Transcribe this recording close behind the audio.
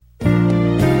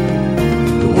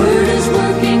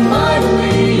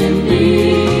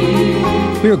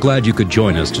glad you could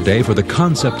join us today for the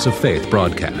Concepts of Faith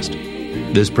broadcast.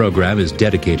 This program is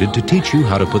dedicated to teach you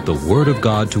how to put the Word of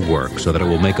God to work so that it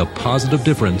will make a positive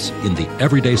difference in the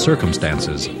everyday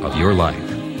circumstances of your life.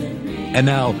 And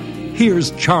now, here's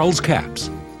Charles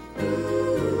Capps.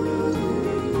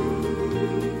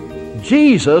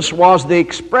 Jesus was the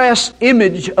express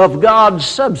image of God's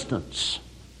substance.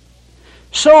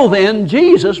 So then,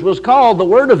 Jesus was called the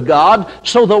Word of God,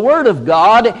 so the Word of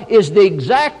God is the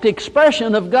exact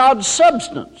expression of God's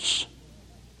substance.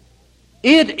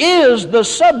 It is the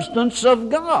substance of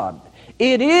God.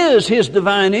 It is His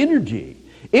divine energy.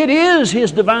 It is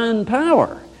His divine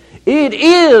power. It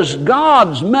is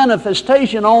God's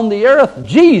manifestation on the earth.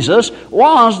 Jesus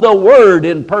was the Word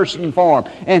in person form.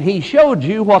 And He showed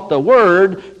you what the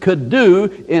Word could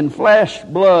do in flesh,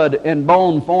 blood, and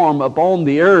bone form upon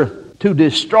the earth to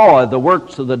destroy the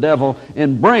works of the devil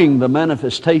and bring the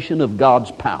manifestation of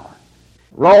God's power.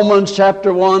 Romans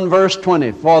chapter 1 verse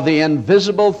 20, for the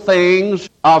invisible things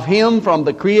of Him from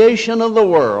the creation of the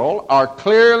world are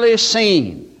clearly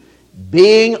seen,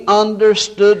 being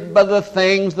understood by the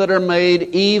things that are made,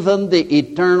 even the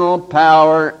eternal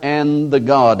power and the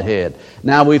Godhead.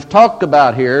 Now we've talked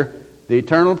about here the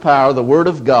eternal power, the Word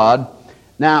of God.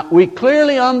 Now we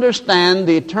clearly understand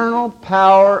the eternal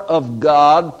power of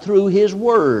God through His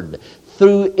Word,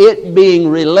 through it being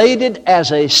related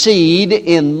as a seed.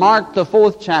 In Mark the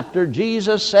 4th chapter,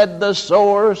 Jesus said, the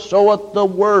sower soweth the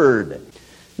Word.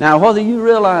 Now whether you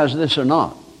realize this or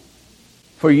not,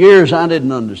 for years I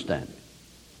didn't understand it.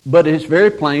 But it's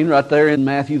very plain right there in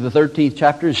Matthew the 13th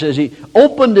chapter. It says He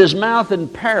opened His mouth in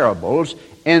parables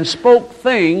and spoke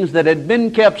things that had been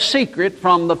kept secret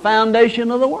from the foundation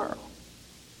of the world.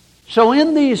 So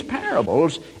in these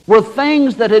parables were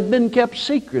things that had been kept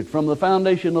secret from the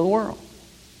foundation of the world.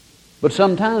 But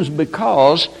sometimes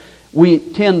because we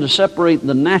tend to separate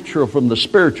the natural from the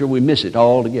spiritual, we miss it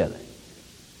altogether.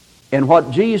 And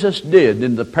what Jesus did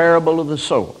in the parable of the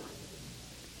sower,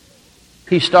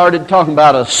 He started talking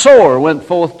about a sower went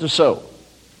forth to sow.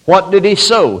 What did he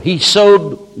sow? He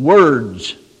sowed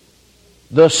words.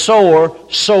 The sower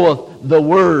soweth the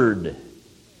Word.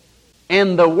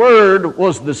 And the Word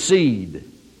was the seed.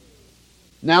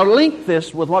 Now link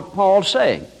this with what Paul's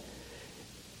saying.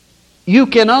 You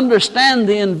can understand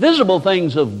the invisible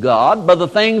things of God by the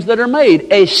things that are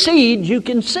made. A seed, you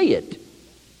can see it.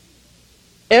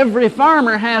 Every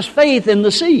farmer has faith in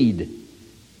the seed.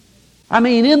 I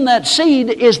mean, in that seed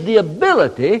is the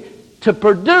ability to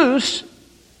produce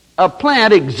a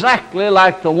plant exactly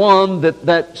like the one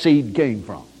that seed came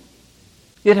from.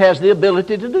 It has the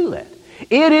ability to do that.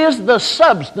 It is the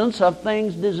substance of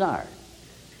things desired.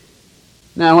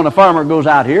 Now, when a farmer goes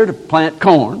out here to plant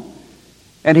corn,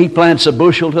 and he plants a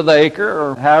bushel to the acre,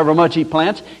 or however much he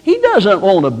plants, he doesn't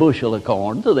want a bushel of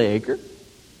corn to the acre.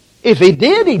 If he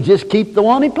did, he'd just keep the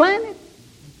one he planted.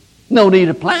 No need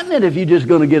of planting it if you're just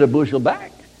going to get a bushel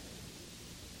back.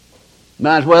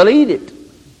 Might as well eat it.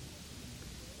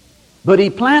 But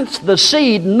he plants the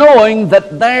seed knowing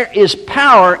that there is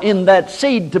power in that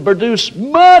seed to produce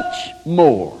much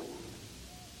more.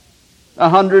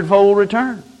 100-fold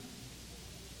return.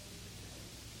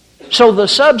 So the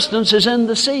substance is in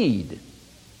the seed.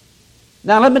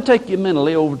 Now let me take you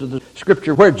mentally over to the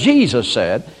scripture where Jesus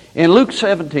said, in Luke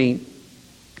 17,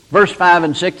 verse 5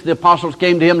 and 6, the apostles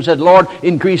came to Him and said, Lord,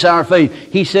 increase our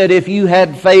faith. He said, if you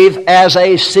had faith as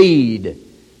a seed,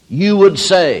 you would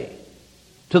say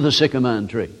to the sycamore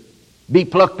tree, be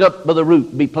plucked up by the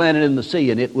root, be planted in the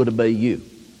sea, and it would obey you.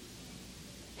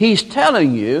 He's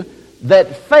telling you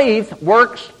that faith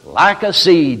works like a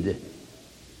seed.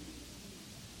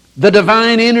 The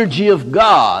divine energy of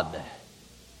God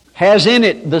has in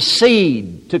it the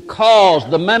seed to cause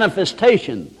the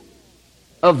manifestation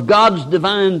of God's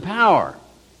divine power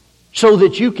so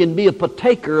that you can be a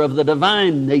partaker of the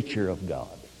divine nature of God,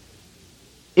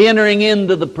 entering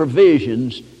into the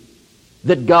provisions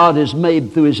that God has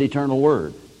made through His eternal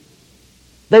Word.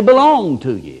 They belong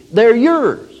to you. They're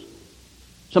yours.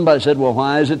 Somebody said, well,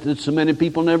 why is it that so many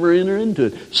people never enter into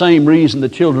it? Same reason the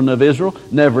children of Israel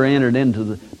never entered into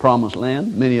the promised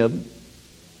land. Many of them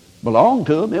belonged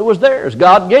to them. It was theirs.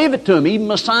 God gave it to them. He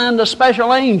even assigned a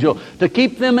special angel to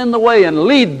keep them in the way and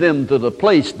lead them to the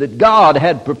place that God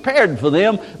had prepared for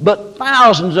them. But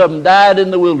thousands of them died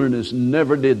in the wilderness and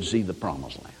never did see the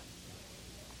promised land.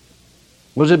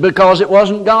 Was it because it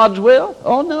wasn't God's will?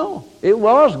 Oh, no. It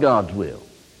was God's will.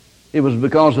 It was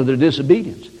because of their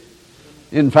disobedience.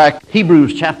 In fact,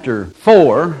 Hebrews chapter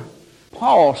 4,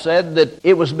 Paul said that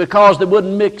it was because they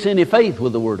wouldn't mix any faith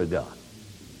with the Word of God.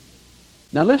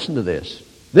 Now listen to this.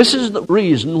 This is the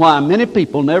reason why many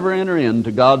people never enter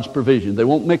into God's provision. They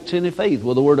won't mix any faith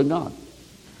with the Word of God.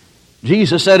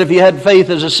 Jesus said if you had faith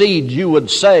as a seed, you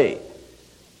would say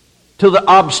to the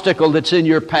obstacle that's in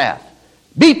your path,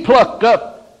 be plucked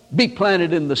up, be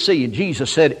planted in the sea. And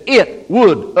Jesus said it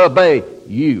would obey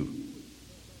you.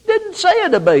 Didn't say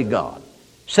it obey God.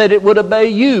 Said it would obey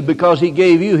you because He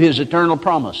gave you His eternal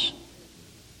promise.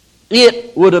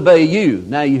 It would obey you.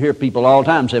 Now you hear people all the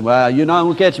time say, well, you're not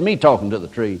going to catch me talking to the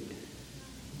tree.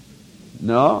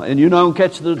 No, and you're not going to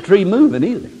catch the tree moving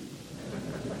either.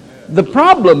 The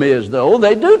problem is, though,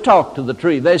 they do talk to the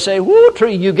tree. They say, whoo,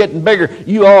 tree, you getting bigger.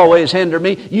 You always hinder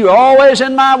me. You're always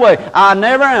in my way. I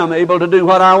never am able to do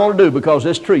what I want to do because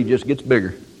this tree just gets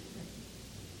bigger.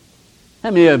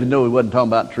 How many of you know he wasn't talking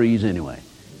about trees anyway?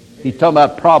 He's talking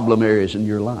about problem areas in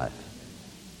your life.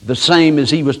 The same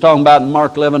as he was talking about in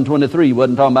Mark 11:23. He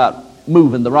wasn't talking about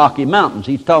moving the Rocky Mountains.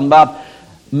 He's talking about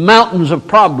mountains of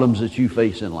problems that you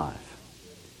face in life.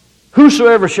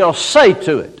 Whosoever shall say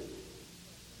to it,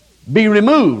 be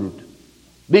removed,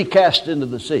 be cast into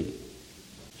the sea,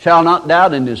 shall not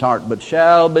doubt in his heart, but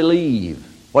shall believe.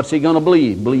 What's he going to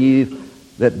believe?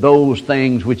 Believe that those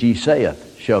things which he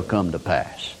saith shall come to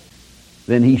pass.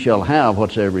 Then he shall have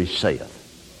whatsoever he saith.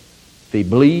 If he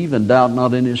believe and doubt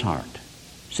not in his heart.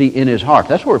 See, in his heart.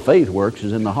 That's where faith works,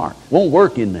 is in the heart. Won't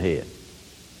work in the head.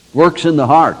 Works in the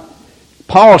heart.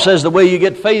 Paul says the way you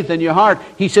get faith in your heart,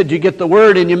 he said you get the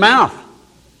word in your mouth.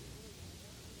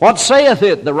 What saith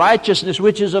it? The righteousness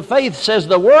which is of faith says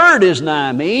the word is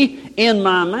nigh me, in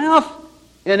my mouth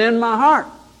and in my heart.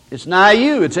 It's nigh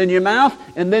you. It's in your mouth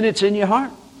and then it's in your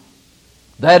heart.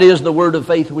 That is the word of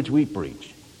faith which we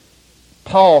preach.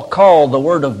 Paul called the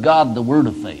word of God the word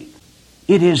of faith.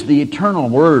 It is the eternal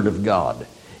word of God.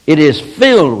 It is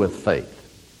filled with faith.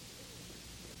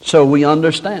 So we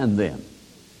understand then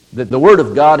that the word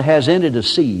of God has in it a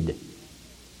seed.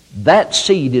 That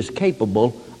seed is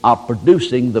capable of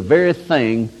producing the very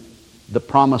thing the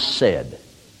promise said.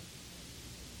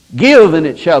 Give and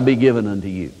it shall be given unto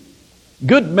you.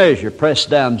 Good measure,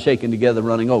 pressed down, shaken together,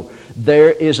 running over.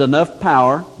 There is enough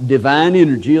power, divine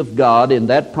energy of God in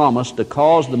that promise to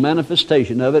cause the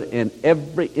manifestation of it in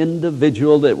every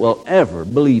individual that will ever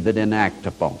believe it and act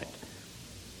upon it.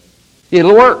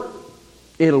 It'll work.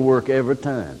 It'll work every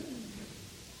time.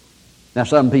 Now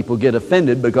some people get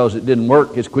offended because it didn't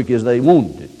work as quick as they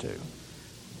wanted it to.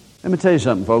 Let me tell you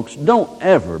something, folks. Don't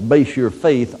ever base your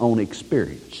faith on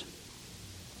experience.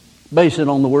 Base it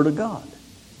on the Word of God.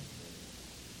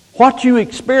 What you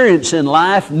experience in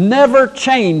life never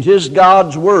changes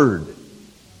God's Word.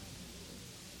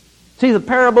 See the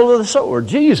parable of the sower.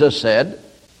 Jesus said,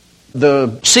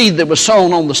 the seed that was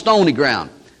sown on the stony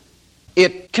ground,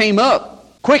 it came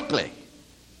up quickly.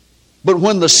 But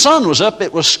when the sun was up,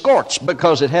 it was scorched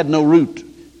because it had no root.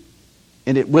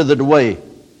 And it withered away.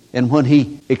 And when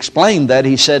he explained that,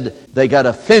 he said they got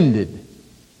offended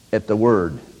at the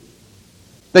Word.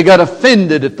 They got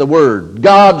offended at the Word.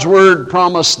 God's Word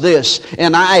promised this,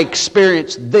 and I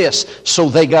experienced this, so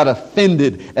they got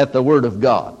offended at the Word of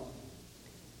God.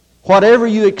 Whatever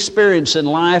you experience in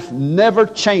life never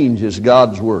changes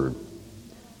God's Word.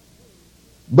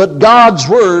 But God's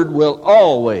Word will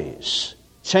always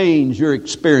change your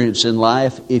experience in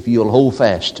life if you'll hold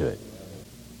fast to it.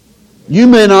 You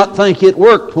may not think it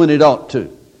worked when it ought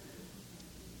to.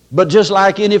 But just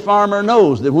like any farmer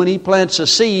knows that when he plants a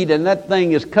seed and that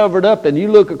thing is covered up and you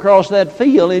look across that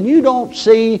field and you don't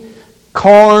see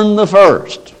corn the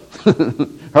first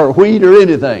or wheat or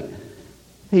anything.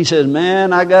 He says,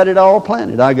 man, I got it all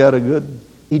planted.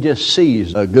 He just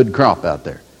sees a good crop out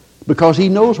there because he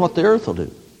knows what the earth will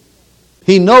do.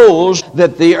 He knows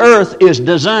that the earth is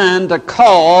designed to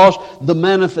cause the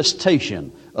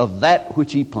manifestation of that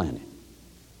which he planted.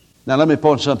 Now let me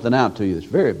point something out to you that's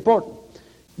very important.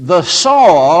 The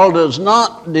soil does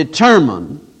not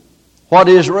determine what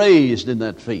is raised in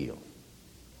that field.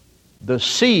 The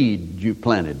seed you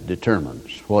planted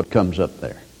determines what comes up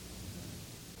there.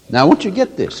 Now I want you to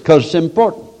get this because it's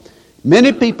important.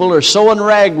 Many people are sowing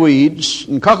ragweeds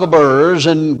and cockleburrs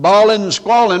and bawling and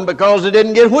squalling because they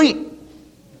didn't get wheat.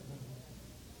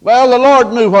 Well, the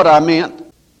Lord knew what I meant.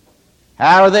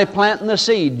 How are they planting the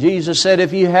seed? Jesus said,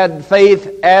 if you had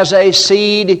faith as a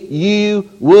seed, you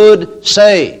would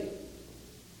say.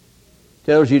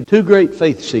 Tells you two great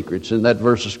faith secrets in that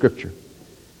verse of Scripture.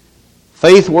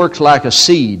 Faith works like a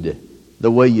seed. The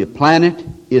way you plant it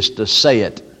is to say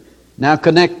it. Now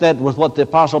connect that with what the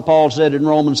Apostle Paul said in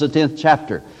Romans the 10th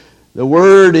chapter. The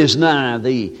word is nigh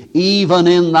thee, even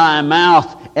in thy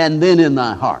mouth and then in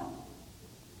thy heart.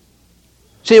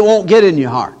 See, it won't get in your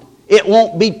heart. It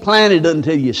won't be planted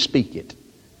until you speak it.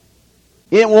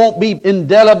 It won't be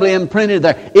indelibly imprinted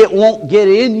there. It won't get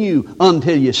in you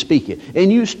until you speak it.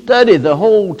 And you study the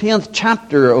whole 10th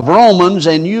chapter of Romans,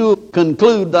 and you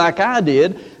conclude, like I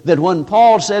did, that when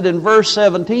Paul said in verse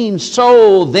 17,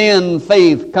 so then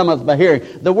faith cometh by hearing.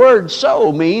 The word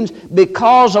so means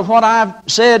because of what I've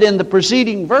said in the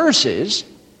preceding verses,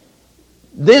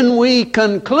 then we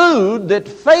conclude that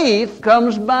faith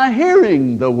comes by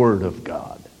hearing the Word of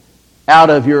God. Out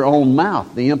of your own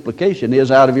mouth. The implication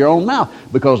is out of your own mouth,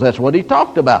 because that's what he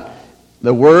talked about.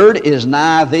 The Word is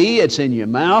nigh thee, it's in your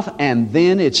mouth, and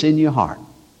then it's in your heart.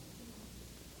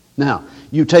 Now,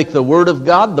 you take the Word of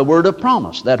God, the Word of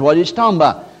promise. That's what he's talking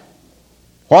about.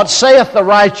 What saith the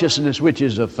righteousness which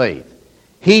is of faith?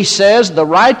 He says the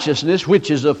righteousness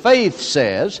which is of faith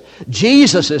says,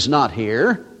 Jesus is not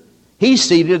here. He's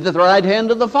seated at the right hand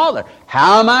of the Father.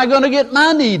 How am I going to get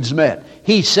my needs met?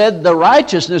 He said the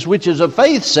righteousness which is of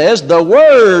faith says the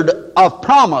word of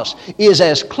promise is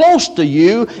as close to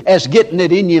you as getting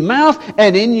it in your mouth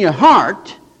and in your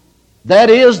heart.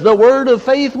 That is the word of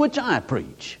faith which I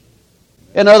preach.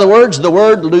 In other words, the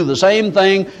Word will do the same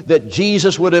thing that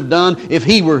Jesus would have done if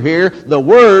He were here. The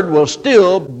Word will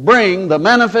still bring the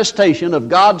manifestation of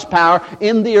God's power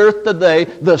in the earth today,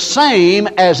 the same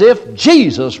as if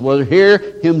Jesus were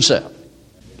here Himself.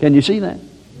 Can you see that?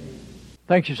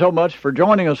 Thank you so much for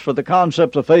joining us for the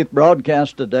Concepts of Faith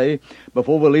broadcast today.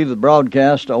 Before we leave the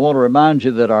broadcast, I want to remind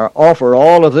you that our offer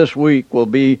all of this week will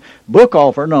be book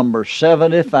offer number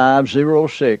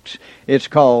 7506. It's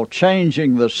called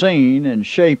Changing the Seen and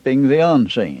Shaping the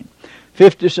Unseen.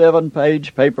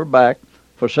 57-page paperback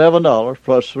for $7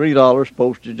 plus $3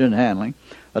 postage and handling,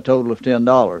 a total of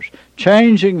 $10.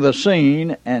 Changing the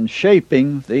Seen and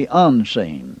Shaping the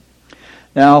Unseen.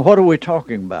 Now, what are we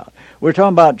talking about? We're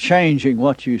talking about changing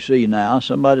what you see now.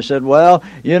 Somebody said, well,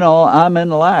 I'm in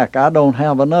lack. I don't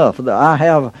have enough. I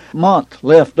have a month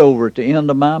left over at the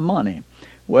end of my money.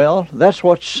 Well, that's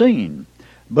what's seen.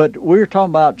 But we're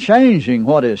talking about changing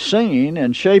what is seen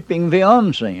and shaping the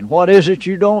unseen. What is it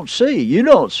you don't see? You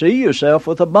don't see yourself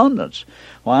with abundance.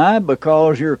 Why?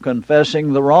 Because you're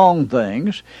confessing the wrong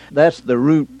things. That's the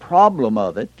root problem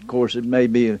of it. Of course, it may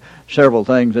be several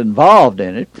things involved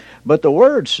in it. But the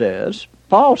Word says,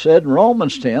 Paul said in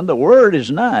Romans 10, the Word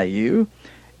is nigh you.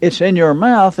 It's in your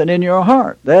mouth and in your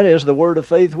heart. That is the word of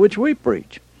faith which we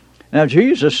preach. Now,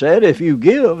 Jesus said, if you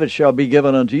give, it shall be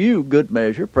given unto you, good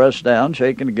measure, pressed down,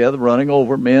 shaken together, running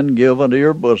over, men give unto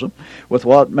your bosom. With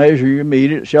what measure you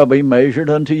meet, it shall be measured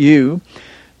unto you.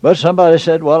 But somebody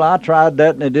said, well, I tried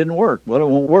that and it didn't work. Well, it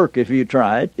won't work if you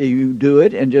try it. You do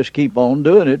it and just keep on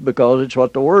doing it because it's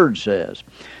what the Word says.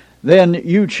 Then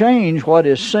you change what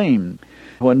is seen.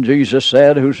 When Jesus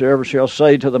said, whosoever shall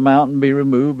say to the mountain, be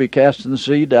removed, be cast in the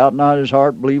sea, doubt not his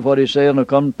heart, believe what he saith, and it'll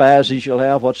come to pass, he shall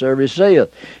have whatsoever he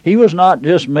saith. He was not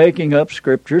just making up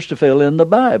scriptures to fill in the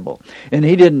Bible. And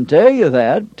he didn't tell you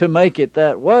that to make it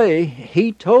that way.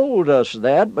 He told us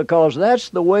that because that's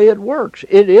the way it works.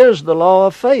 It is the law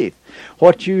of faith.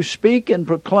 What you speak and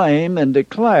proclaim and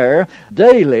declare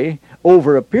daily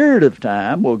over a period of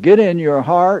time will get in your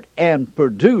heart and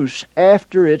produce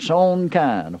after its own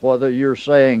kind. Whether you're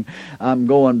saying, I'm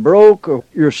going broke, or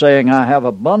you're saying, I have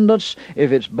abundance,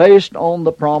 if it's based on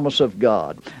the promise of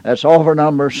God. That's offer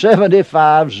number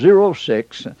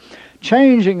 7506,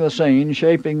 Changing the Seen,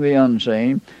 Shaping the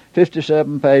Unseen,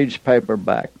 57-page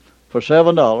paperback for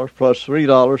 $7 plus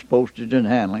 $3 postage and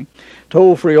handling.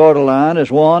 Toll-free order line is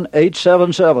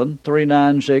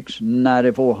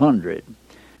 1-877-396-9400.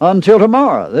 Until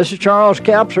tomorrow, this is Charles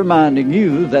Capps reminding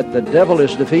you that the devil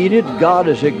is defeated, God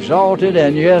is exalted,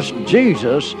 and yes,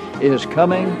 Jesus is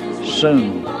coming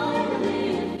soon.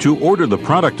 To order the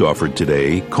product offered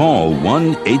today, call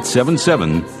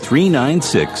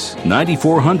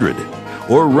 1-877-396-9400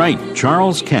 or write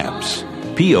Charles Capps,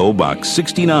 P.O. Box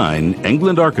 69,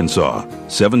 England, Arkansas,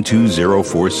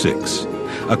 72046.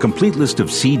 A complete list of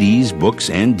CDs, books,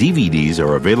 and DVDs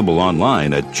are available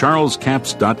online at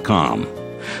charlescapps.com.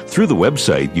 Through the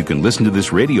website, you can listen to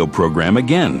this radio program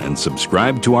again and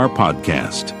subscribe to our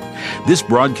podcast. This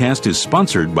broadcast is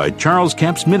sponsored by Charles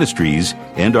Capps Ministries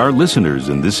and our listeners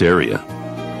in this area.